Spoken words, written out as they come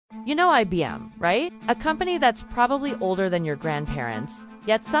You know IBM, right? A company that's probably older than your grandparents,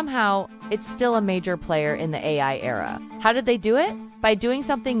 yet somehow it's still a major player in the AI era. How did they do it? By doing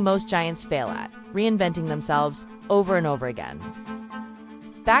something most giants fail at, reinventing themselves over and over again.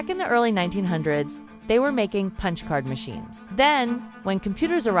 Back in the early 1900s, they were making punch card machines. Then, when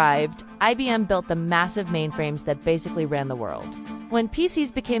computers arrived, IBM built the massive mainframes that basically ran the world. When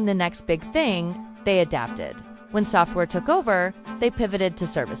PCs became the next big thing, they adapted. When software took over, they pivoted to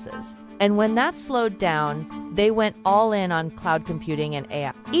services. And when that slowed down, they went all in on cloud computing and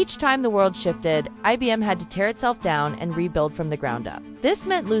AI. Each time the world shifted, IBM had to tear itself down and rebuild from the ground up. This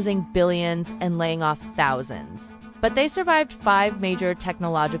meant losing billions and laying off thousands. But they survived 5 major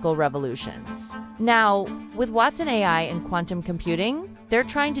technological revolutions. Now, with Watson AI and quantum computing, they're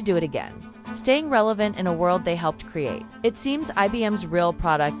trying to do it again, staying relevant in a world they helped create. It seems IBM's real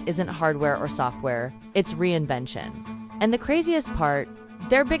product isn't hardware or software, it's reinvention. And the craziest part,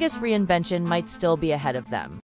 their biggest reinvention might still be ahead of them.